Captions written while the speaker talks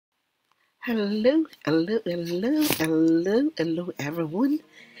Hello, hello, hello, hello, hello, everyone.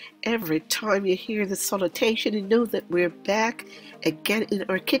 Every time you hear the salutation, you know that we're back again in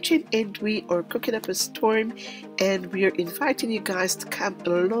our kitchen and we are cooking up a storm and we are inviting you guys to come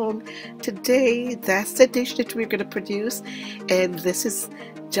along. Today, that's the dish that we're going to produce, and this is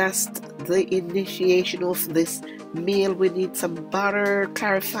just the initiation of this meal. We need some butter,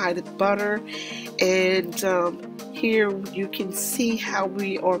 clarified butter, and here you can see how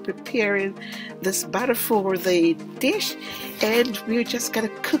we are preparing this batter for the dish, and we're just gonna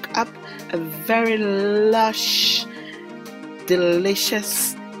cook up a very lush,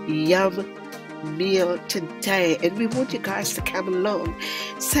 delicious, yum meal today, and we want you guys to come along.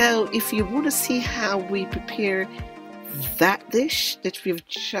 So if you want to see how we prepare that dish that we've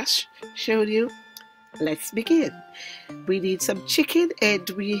just showed you, let's begin. We need some chicken, and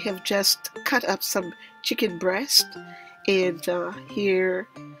we have just cut up some chicken breast, and here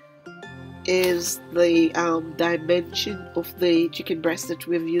is the dimension of the chicken breast that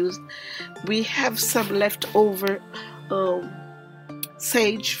we've used. We have some leftover um,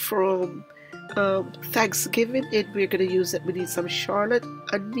 sage from Thanksgiving, and we're going to use it. We need some shallot,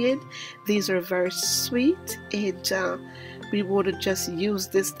 onion. These are very sweet, and we want to just use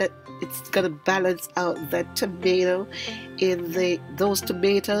this, that it's going to balance out that tomato in those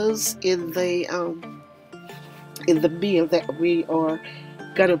tomatoes in the meal that we are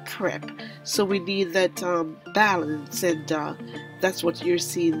gonna prep. So we need that balance, and that's what you're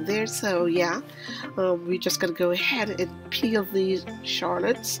seeing there. So yeah, we're just gonna go ahead and peel these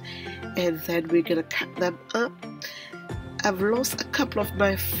shallots, and then we're gonna cut them up. I've lost a couple of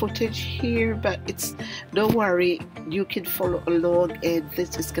my footage here, but it's no worry, you can follow along, and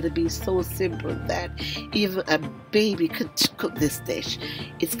this is going to be so simple that even a baby could cook this dish.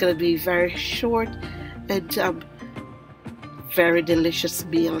 It's going to be very short and very delicious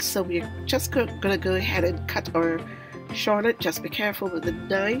meal. So we're just going to go ahead and cut our shallot. Just be careful with the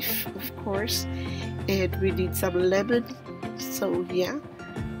knife, of course, and we need some lemon. So yeah,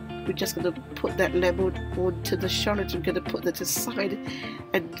 we're just going to put that lemon onto the shallot. We're going to put that aside,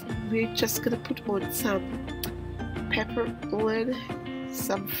 and we're just going to put on some pepper oil,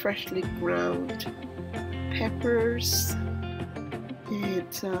 some freshly ground peppers,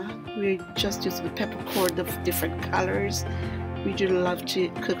 and we're just using the peppercorn of different colors. We do love to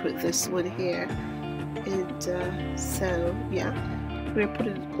cook with this one here, and so yeah, we're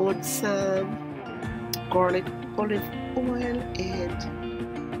putting on some garlic olive oil and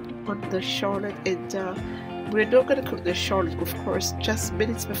on the shallot, and we're not going to cook the shallot, of course, just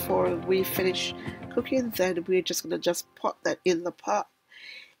minutes before we finish cooking. Then we're just going to just put that in the pot,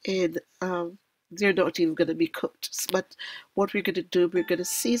 and they're not even going to be cooked. But what we're going to do, we're going to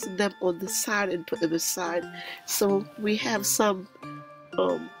season them on the side and put them aside. So we have some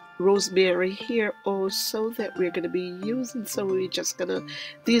rosemary here also that we're going to be using. So we're just going to,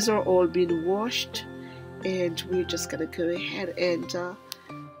 these are all being washed, and we're just going to go ahead and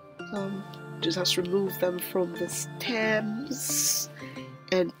just remove them from the stems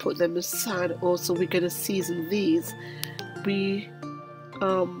and put them aside. Also, we're going to season these. We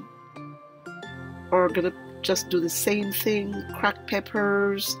are going to just do the same thing: cracked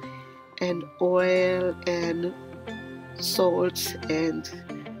peppers and oil and salt, and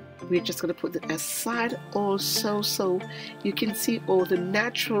we're just going to put it aside also, so you can see all the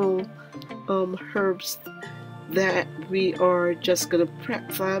natural herbs that we are just going to prep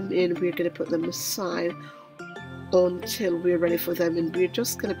them, and we're going to put them aside until we're ready for them. And we're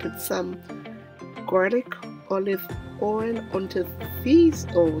just going to put some garlic olive oil onto these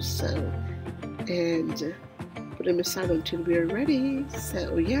also, and put them aside until we're ready.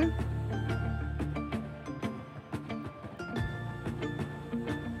 So yeah,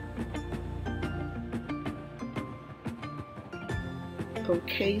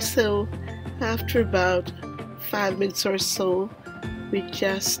 okay, so after about 5 minutes or so, we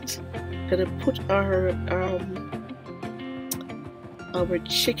just gonna put our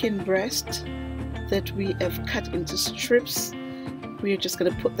chicken breast that we have cut into strips. We're just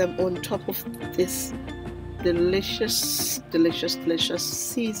gonna put them on top of this delicious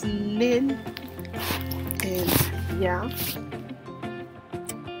seasoning, and yeah,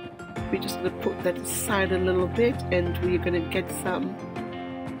 we're just gonna put that aside a little bit, and we're gonna get some.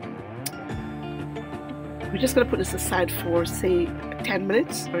 We're just going to put this aside for say 10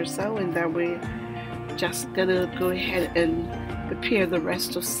 minutes or so, and then we're just going to go ahead and prepare the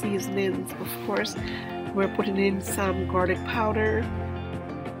rest of seasonings. Of course, we're putting in some garlic powder,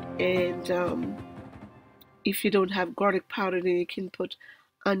 and if you don't have garlic powder, then you can put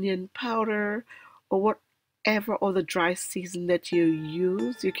onion powder or whatever other dry season that you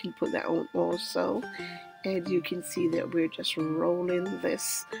use, you can put that on also. And you can see that we're just rolling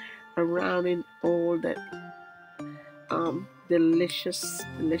this around in all that delicious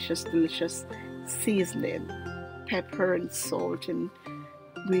seasoning, pepper and salt, and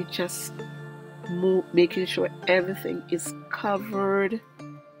we just making sure everything is covered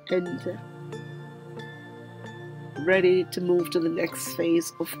and ready to move to the next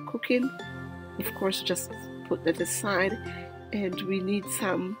phase of cooking. Of course, just put that aside, and we need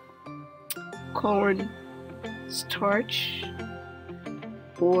some corn starch,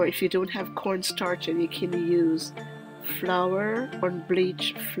 or if you don't have cornstarch, and you can use flour,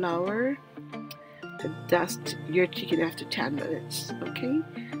 unbleached flour, to dust your chicken after 10 minutes. Okay,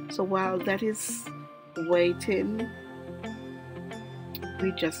 so while that is waiting,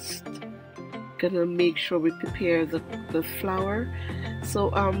 we just gonna make sure we prepare the flour.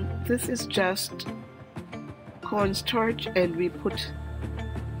 So this is just cornstarch, and we put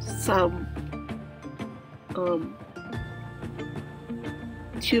some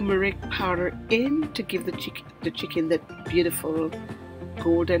turmeric powder in to give the chicken that beautiful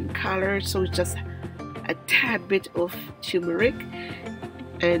golden color. So it's just a tad bit of turmeric,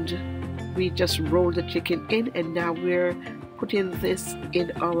 and we just roll the chicken in, and now we're putting this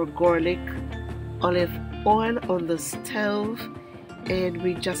in our garlic olive oil on the stove, and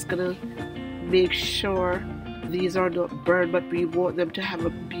we just gonna make sure these are not burned, but we want them to have a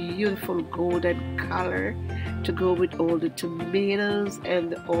beautiful golden color to go with all the tomatoes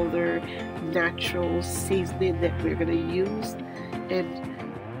and the other natural seasoning that we're going to use. And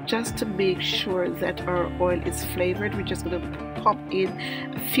just to make sure that our oil is flavored, we're just going to pop in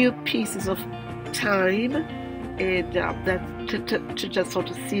a few pieces of thyme, and that to just sort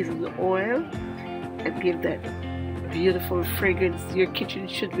of season the oil and give that beautiful fragrance. Your kitchen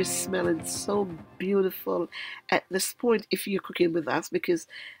should be smelling so beautiful at this point if you're cooking with us, because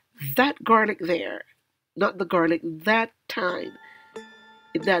that garlic there, not the garlic, that thyme,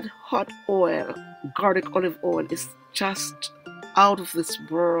 that hot oil, garlic olive oil, is just out of this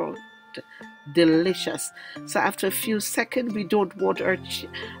world delicious. So after a few seconds, we don't want our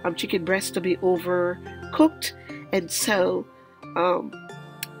chicken breast to be overcooked, and so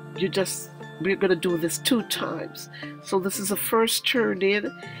we're going to do this 2 times. So this is the first turn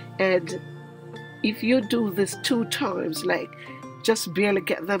in, and if you do this 2 times, like just barely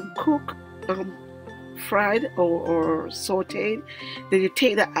get them cooked, fried or sauteed, then you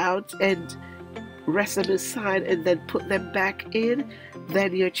take that out and rest them aside, and then put them back in.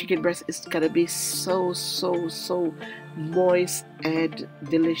 Then your chicken breast is going to be so moist and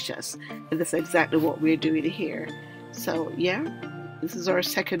delicious, and that's exactly what we're doing here. So yeah, this is our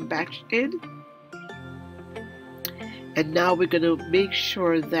second batch in, and now we're going to make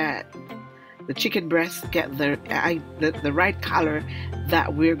sure that the chicken breasts get the right color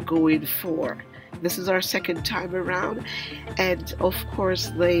that we're going for. This is our second time around, and of course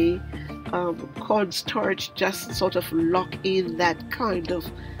the cornstarch just sort of lock in that kind of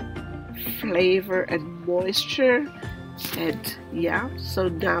flavor and moisture. And yeah, so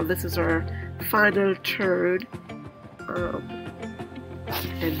now this is our final turn,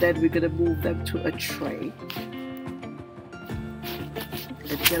 and then we're going to move them to a tray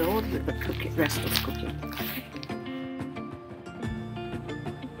and get on with the rest of cooking.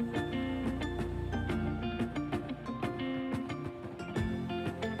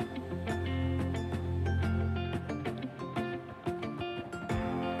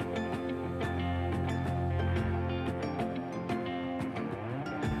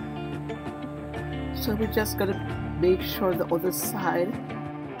 So we're just going to make sure the other side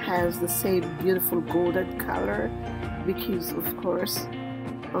has the same beautiful golden color, because of course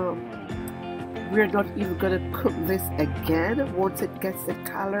we're not even going to cook this again once it gets the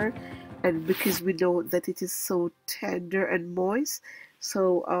color, and because we know that it is so tender and moist.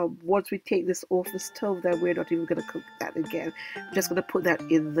 So once we take this off the stove, then we're not even going to cook that again. We're just going to put that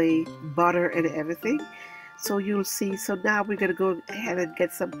in the butter and everything. So you'll see. So now we're going to go ahead and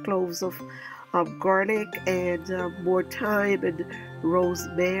get some cloves of garlic and more thyme and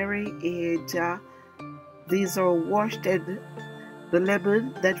rosemary, and these are washed, and the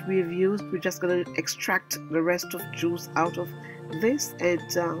lemon that we've used, we're just going to extract the rest of juice out of this. And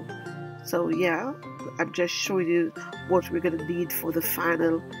so yeah, I'm just showing you what we're going to need for the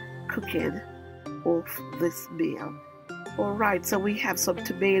final cooking of this meal. Alright, so we have some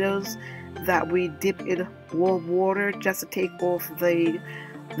tomatoes that we dip in warm water just to take off the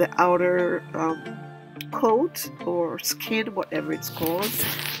outer coat or skin, whatever it's called,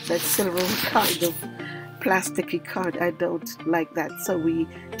 that silver kind of plasticky kind. I don't like that, so we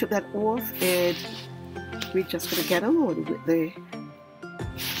took that off, and we're just gonna get on with the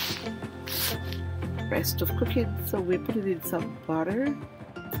rest of cooking. So we're putting in some butter,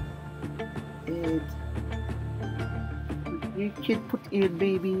 and you can put in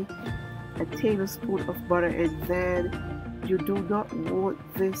maybe a tablespoon of butter, and then you do not want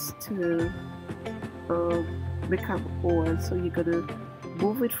this to become oil, so you're gonna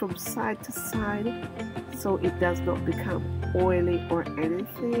move it from side to side so it does not become oily or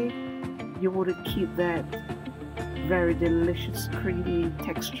anything. You want to keep that very delicious creamy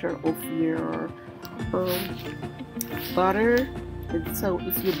texture of your butter. And so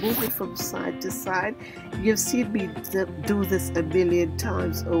if you move it from side to side, you've seen me do this a million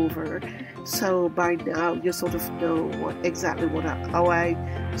times over, so by now you sort of know exactly how I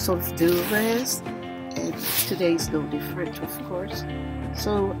sort of do this, and today's no different, of course.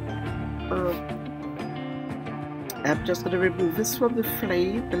 So I'm just going to remove this from the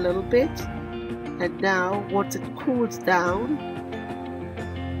flame a little bit, and now once it cools down,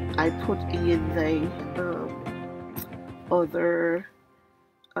 I put in the other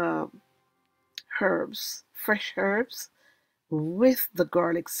herbs, fresh herbs with the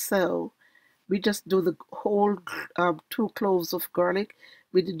garlic. So we just do the whole 2 cloves of garlic.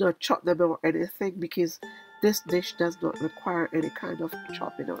 We did not chop them or anything because this dish does not require any kind of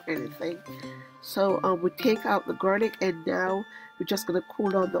chopping or anything. So we take out the garlic, and now we're just going to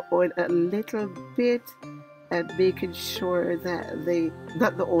cool down the oil a little bit, and making sure that the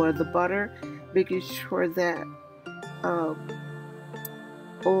butter, making sure that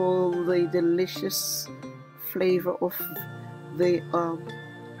all the delicious flavor of the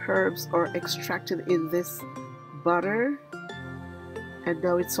herbs are extracted in this butter, and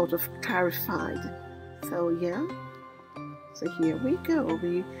now it's sort of clarified. So yeah, so here we go.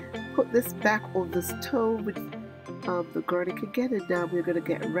 We put this back on the stove with the garlic again, and now we're going to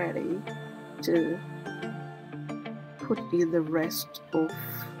get ready to put in the rest of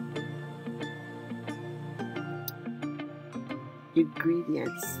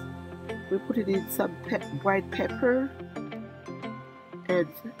ingredients. We're putting in some white pepper and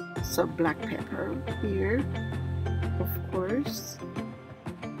some black pepper here, of course,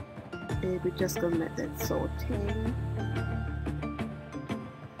 and we're just gonna let that saute.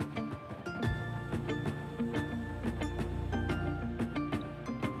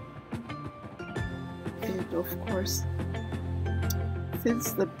 And of course,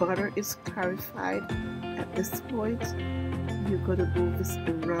 since the butter is clarified at this point, you're gonna move this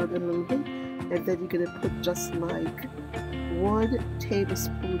around a little bit, and then you're gonna put just like 1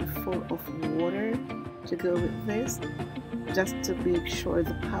 tablespoonful of water to go with this, just to make sure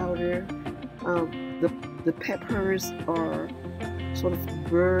the powder, the peppers are sort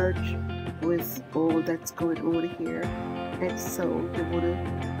of merged with all that's going on here. And so you want to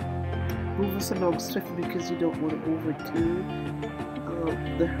move this along swiftly because you don't want to overdo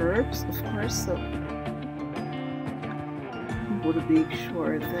the herbs, of course. So you want to make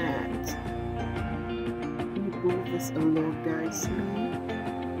sure that you move this along nicely,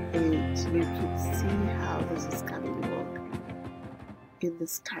 and you can see how this is coming along in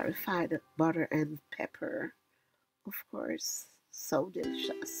this clarified butter and pepper. Of course, so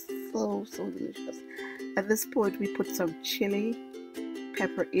delicious, so delicious. At this point, we put some chili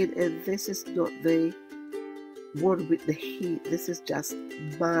pepper in, and this is not the one with the heat. This is just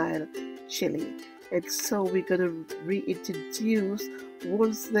mild chili. And so we're gonna reintroduce,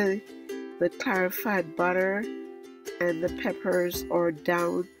 once the clarified butter and the peppers are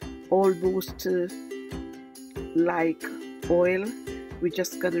down almost to like oil, we're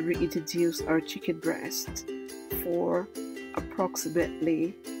just gonna reintroduce our chicken breast for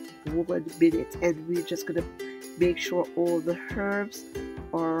approximately 1 minute, and we're just gonna make sure all the herbs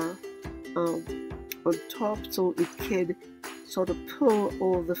are on top, so it can sort of pull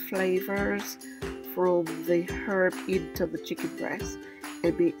all the flavors from the herb into the chicken breast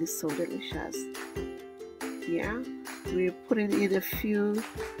and make this so delicious. Yeah, we're putting in a few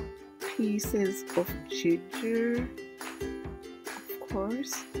pieces of ginger, of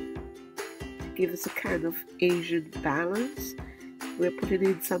course, to give us a kind of Asian balance. We're putting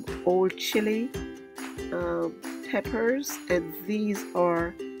in some old chili peppers, and these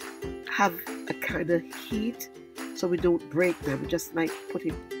have a kind of heat, so we don't break them. We just like put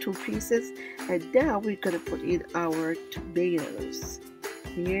in 2 pieces. And now we're gonna put in our tomatoes.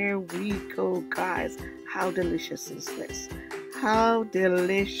 Here we go, guys. How delicious is this? How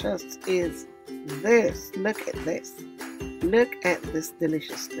delicious is this? Look at this. Look at this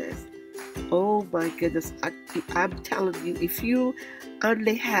deliciousness. Oh my goodness. I'm telling you, if you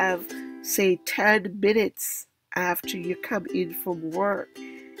only have, say, 10 minutes after you come in from work,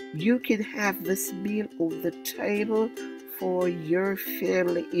 You can have this meal on the table for your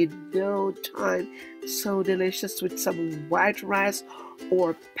family in no time. So delicious with some white rice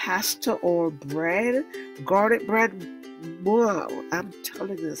or pasta or bread, garlic bread. Wow, I'm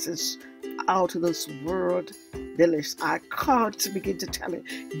telling you, this is out of this world delicious. I can't begin to tell you.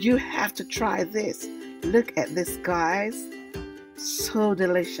 You have to try this. Look at this, guys. So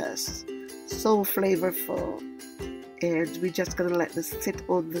delicious, so flavorful. And we're just gonna let this sit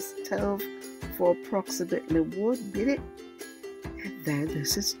on the stove for approximately 1 minute, and then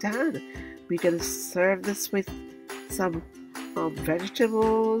this is done. We're gonna serve this with some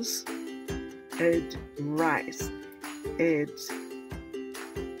vegetables and rice, and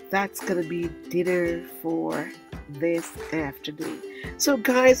that's gonna be dinner for this afternoon. So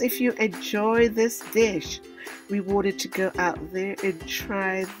guys, if you enjoy this dish, we wanted to go out there and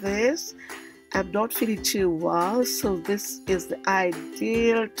try this. I'm not feeling too well, so this is the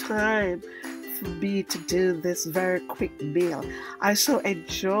ideal time for me to do this very quick meal. I so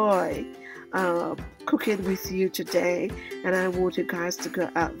enjoy cooking with you today, and I want you guys to go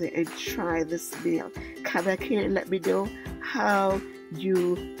out there and try this meal. Come back here and let me know how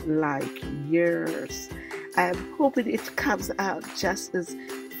you like yours. I'm hoping it comes out just as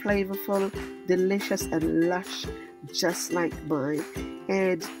flavorful, delicious, and lush, just like mine.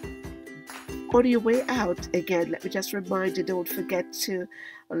 And on your way out, again, let me just remind you, don't forget to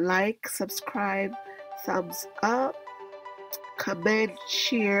like, subscribe, thumbs up, comment,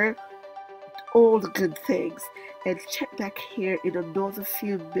 share, all the good things. And check back here in another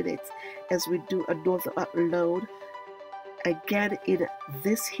few minutes as we do another upload. Again, in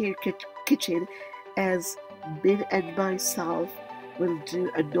this here kitchen, as Min and myself will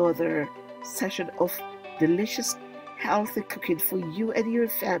do another session of delicious, healthy cooking for you and your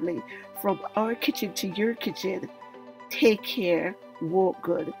family, from our kitchen to your kitchen. Take care, walk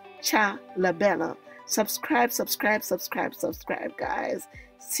good. Ciao, la bella. Subscribe, subscribe, subscribe, subscribe, guys.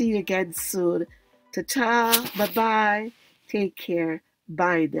 See you again soon. Ta-ta, bye-bye. Take care.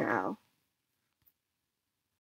 Bye now.